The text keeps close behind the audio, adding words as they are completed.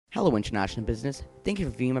Hello, international business. Thank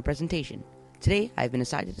you for viewing my presentation. Today, I have been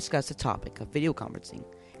assigned to discuss the topic of video conferencing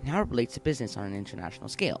and how it relates to business on an international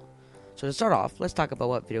scale. So to start off, let's talk about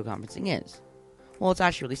what video conferencing is. Well, it's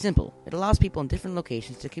actually really simple. It allows people in different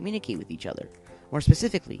locations to communicate with each other, more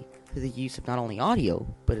specifically through the use of not only audio,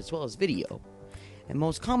 but as well as video. In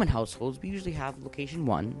most common households, we usually have location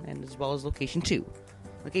 1 and as well as location 2.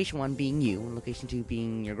 Location 1 being you, and location 2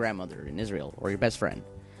 being your grandmother in Israel or your best friend.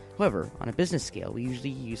 However, on a business scale, we usually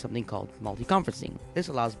use something called multi-conferencing. This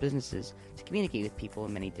allows businesses to communicate with people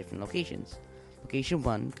in many different locations. Location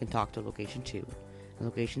 1 can talk to location 2, and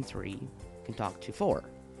location 3 can talk to 4,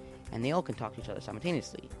 and they all can talk to each other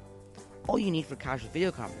simultaneously. All you need for casual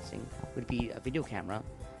video conferencing would be a video camera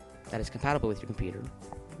that is compatible with your computer,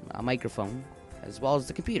 a microphone, as well as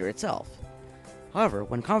the computer itself. However,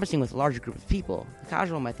 when conversing with a larger group of people, the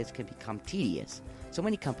casual methods can become tedious, so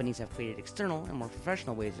many companies have created external and more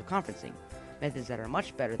professional ways of conferencing, methods that are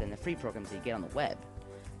much better than the free programs that you get on the web.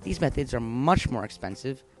 These methods are much more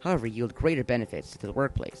expensive, however yield greater benefits to the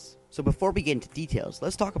workplace. So before we get into details,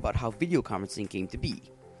 let's talk about how video conferencing came to be.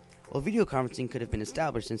 Well, video conferencing could have been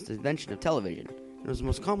established since the invention of television, and was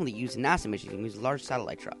most commonly used in NASA missions using large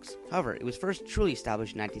satellite trucks. However, it was first truly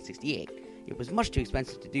established in 1968. It was much too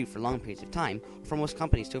expensive to do for long periods of time for most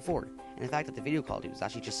companies to afford, and the fact that the video quality was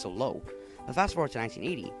actually just so low. But fast forward to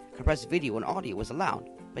 1980, compressed video and audio was allowed,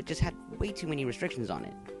 but just had way too many restrictions on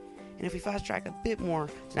it. And if we fast track a bit more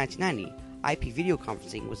to 1990, IP video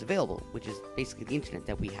conferencing was available, which is basically the internet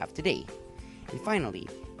that we have today. And finally,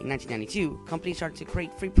 in 1992, companies started to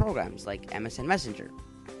create free programs like MSN Messenger.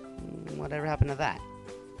 Whatever happened to that?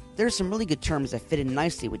 There are some really good terms that fit in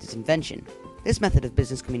nicely with this invention. This method of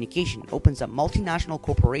business communication opens up multinational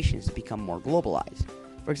corporations to become more globalized.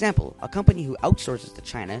 For example, a company who outsources to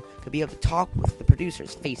China could be able to talk with the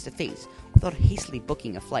producers face to face without hastily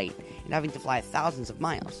booking a flight and having to fly thousands of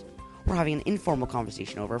miles, or having an informal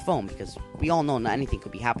conversation over a phone because we all know not anything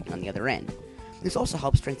could be happening on the other end. This also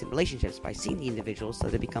helps strengthen relationships by seeing the individuals so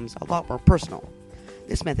that it becomes a lot more personal.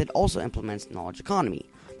 This method also implements knowledge economy.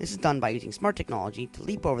 This is done by using smart technology to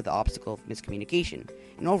leap over the obstacle of miscommunication,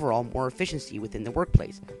 and overall more efficiency within the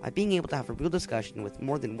workplace by being able to have a real discussion with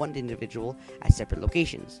more than one individual at separate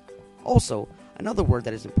locations. Also, another word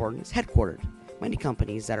that is important is headquartered. Many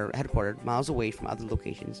companies that are headquartered miles away from other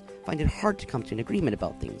locations find it hard to come to an agreement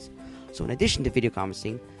about things. So in addition to video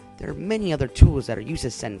conferencing, there are many other tools that are used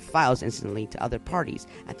to send files instantly to other parties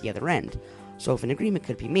at the other end. So if an agreement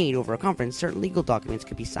could be made over a conference, certain legal documents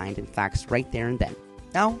could be signed and faxed right there and then.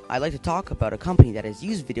 Now, I'd like to talk about a company that has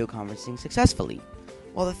used video conferencing successfully.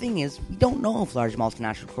 Well, the thing is, we don't know if large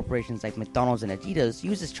multinational corporations like McDonald's and Adidas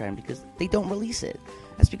use this trend because they don't release it.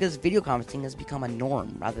 That's because video conferencing has become a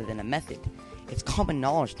norm rather than a method. It's common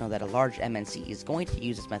knowledge to know that a large MNC is going to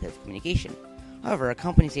use this method of communication. However, a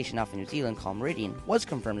company stationed off in New Zealand called Meridian was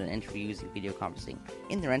confirmed in an interview using video conferencing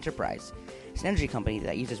in their enterprise. It's an energy company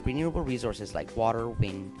that uses renewable resources like water,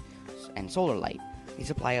 wind, and solar light. They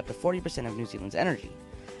supply up to 40% of New Zealand's energy.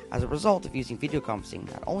 As a result of using video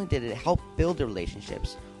conferencing, not only did it help build their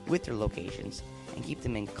relationships with their locations and keep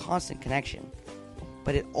them in constant connection,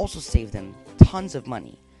 but it also saved them tons of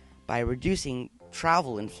money by reducing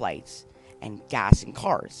travel in flights and gas in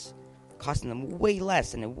cars, costing them way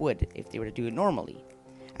less than it would if they were to do it normally,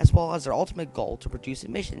 as well as their ultimate goal to reduce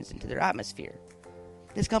emissions into their atmosphere.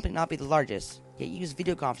 This company may not be the largest, yet used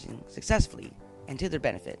video conferencing successfully and to their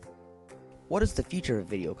benefit. What is the future of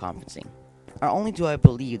video conferencing? Not only do I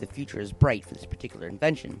believe the future is bright for this particular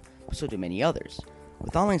invention, but so do many others.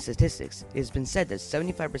 With online statistics, it has been said that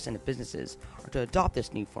 75% of businesses are to adopt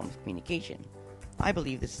this new form of communication. I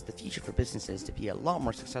believe this is the future for businesses to be a lot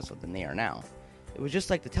more successful than they are now. It was just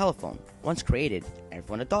like the telephone. Once created,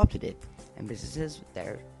 everyone adopted it, and businesses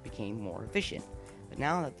there became more efficient. But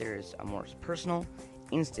now that there is a more personal,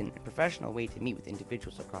 instant, and professional way to meet with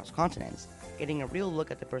individuals across continents, getting a real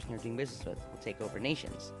look at the person you're doing business with will take over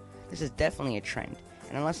nations. This is definitely a trend,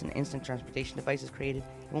 and unless an instant transportation device is created,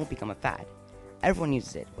 it won't become a fad. Everyone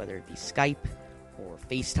uses it, whether it be Skype, or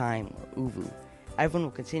FaceTime, or Uvu. Everyone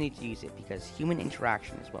will continue to use it because human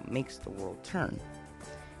interaction is what makes the world turn.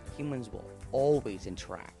 Humans will always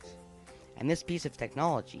interact, and this piece of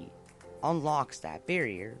technology unlocks that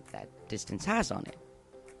barrier that distance has on it.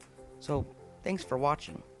 So, thanks for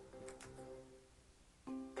watching.